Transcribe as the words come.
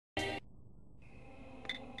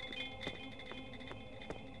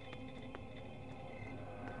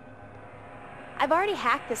I've already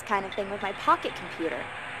hacked this kind of thing with my pocket computer.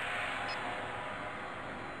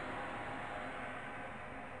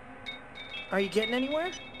 Are you getting anywhere?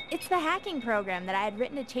 It's the hacking program that I had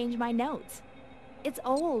written to change my notes. It's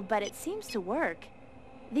old, but it seems to work.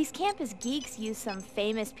 These campus geeks use some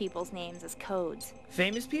famous people's names as codes.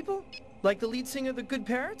 Famous people? Like the lead singer of the Good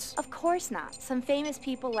Parrots? Of course not. Some famous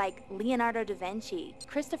people like Leonardo da Vinci,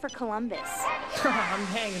 Christopher Columbus. I'm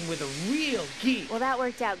hanging with a real geek. Well, that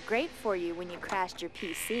worked out great for you when you crashed your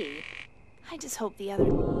PC. I just hope the other...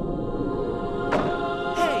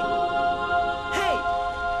 Hey! Hey!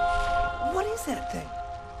 What is that thing?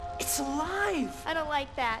 It's alive! I don't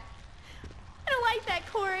like that. I don't like that,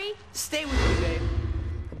 Corey. Stay with me, babe.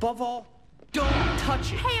 Above all, don't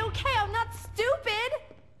touch it. Hey, okay, I'm not stupid.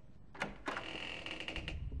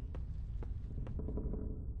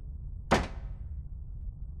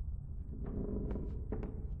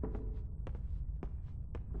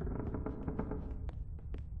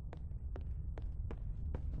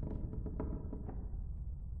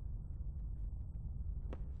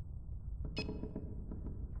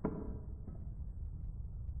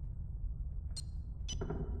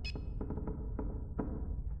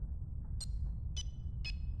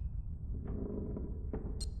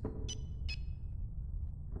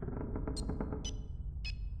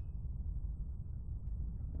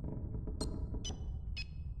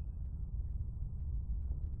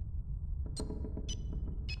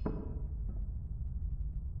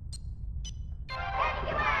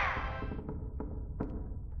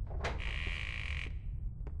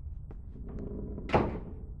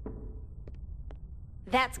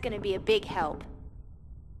 That's gonna be a big help.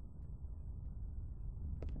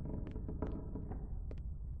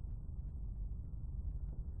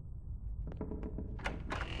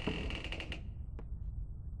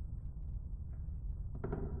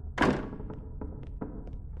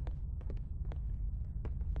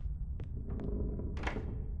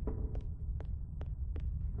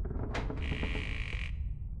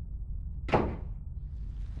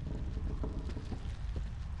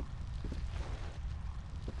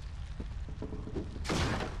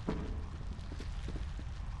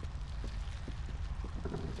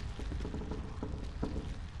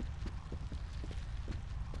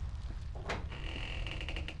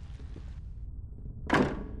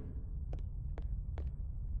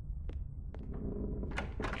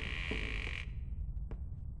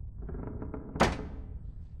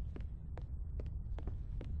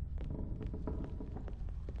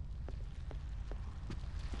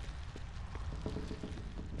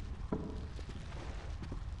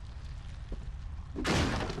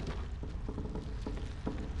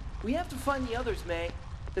 We have to find the others, May.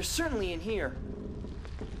 They're certainly in here.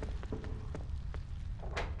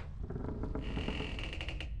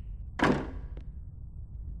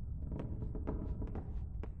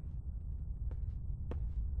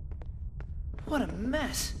 What a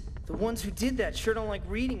mess. The ones who did that sure don't like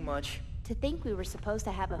reading much. To think we were supposed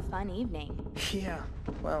to have a fun evening. Yeah,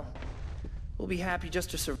 well, we'll be happy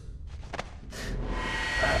just to survive.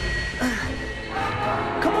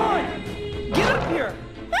 Come on! Get up here!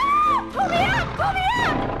 Ah! Pull me up! Pull me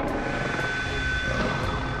up!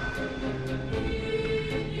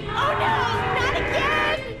 Oh no! Not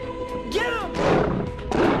again! Get him!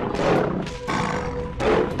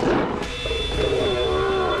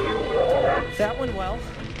 That went well.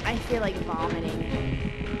 I feel like vomiting.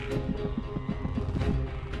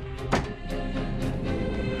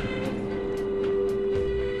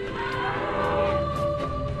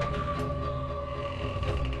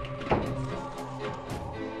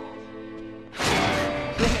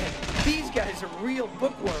 Guys are real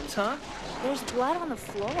bookworms, huh? There's blood on the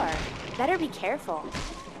floor. Better be careful.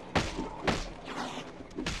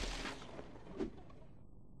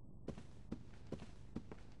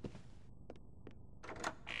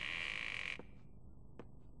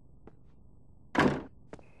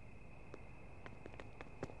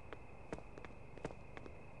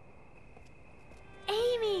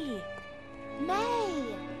 Amy!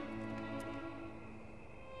 May!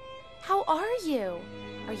 How are you?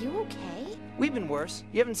 Are you okay? We've been worse.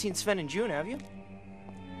 You haven't seen Sven and June, have you?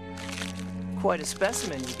 Quite a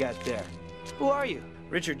specimen you got there. Who are you?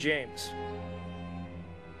 Richard James.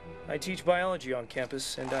 I teach biology on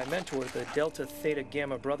campus, and I mentor the Delta Theta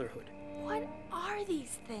Gamma Brotherhood. What are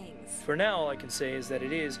these things? For now, all I can say is that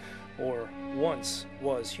it is, or once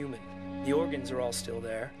was, human. The organs are all still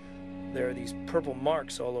there. There are these purple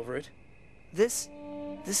marks all over it. This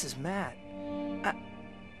is Matt.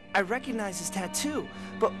 I recognize his tattoo,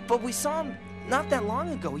 but we saw him not that long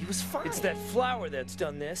ago. He was fine. It's that flower that's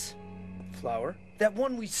done this. Flower? That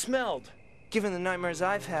one we smelled. Given the nightmares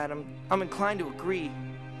I've had, I'm inclined to agree.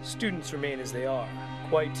 Students remain as they are,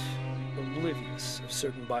 quite oblivious of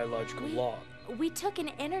certain biological law. We took an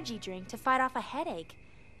energy drink to fight off a headache.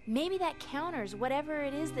 Maybe that counters whatever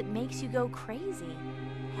it is that makes you go crazy.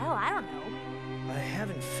 Hell, I don't know. I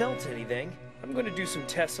haven't felt anything. I'm going to do some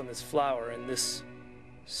tests on this flower and this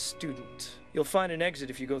student. You'll find an exit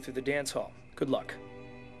if you go through the dance hall. Good luck.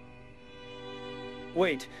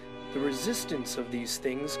 Wait, the resistance of these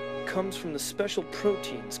things comes from the special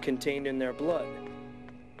proteins contained in their blood.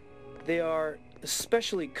 They are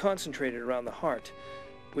especially concentrated around the heart,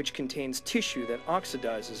 which contains tissue that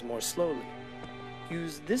oxidizes more slowly.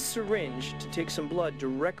 Use this syringe to take some blood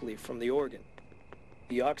directly from the organ.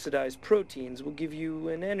 The oxidized proteins will give you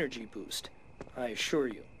an energy boost. I assure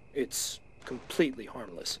you, it's completely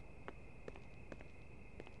harmless.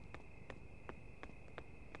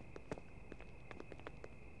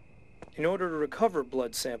 In order to recover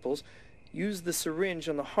blood samples, use the syringe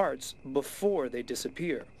on the hearts before they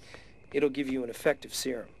disappear. It'll give you an effective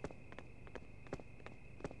serum.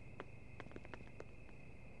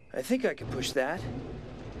 I think I can push that.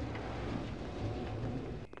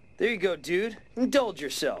 There you go, dude. Indulge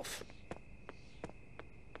yourself.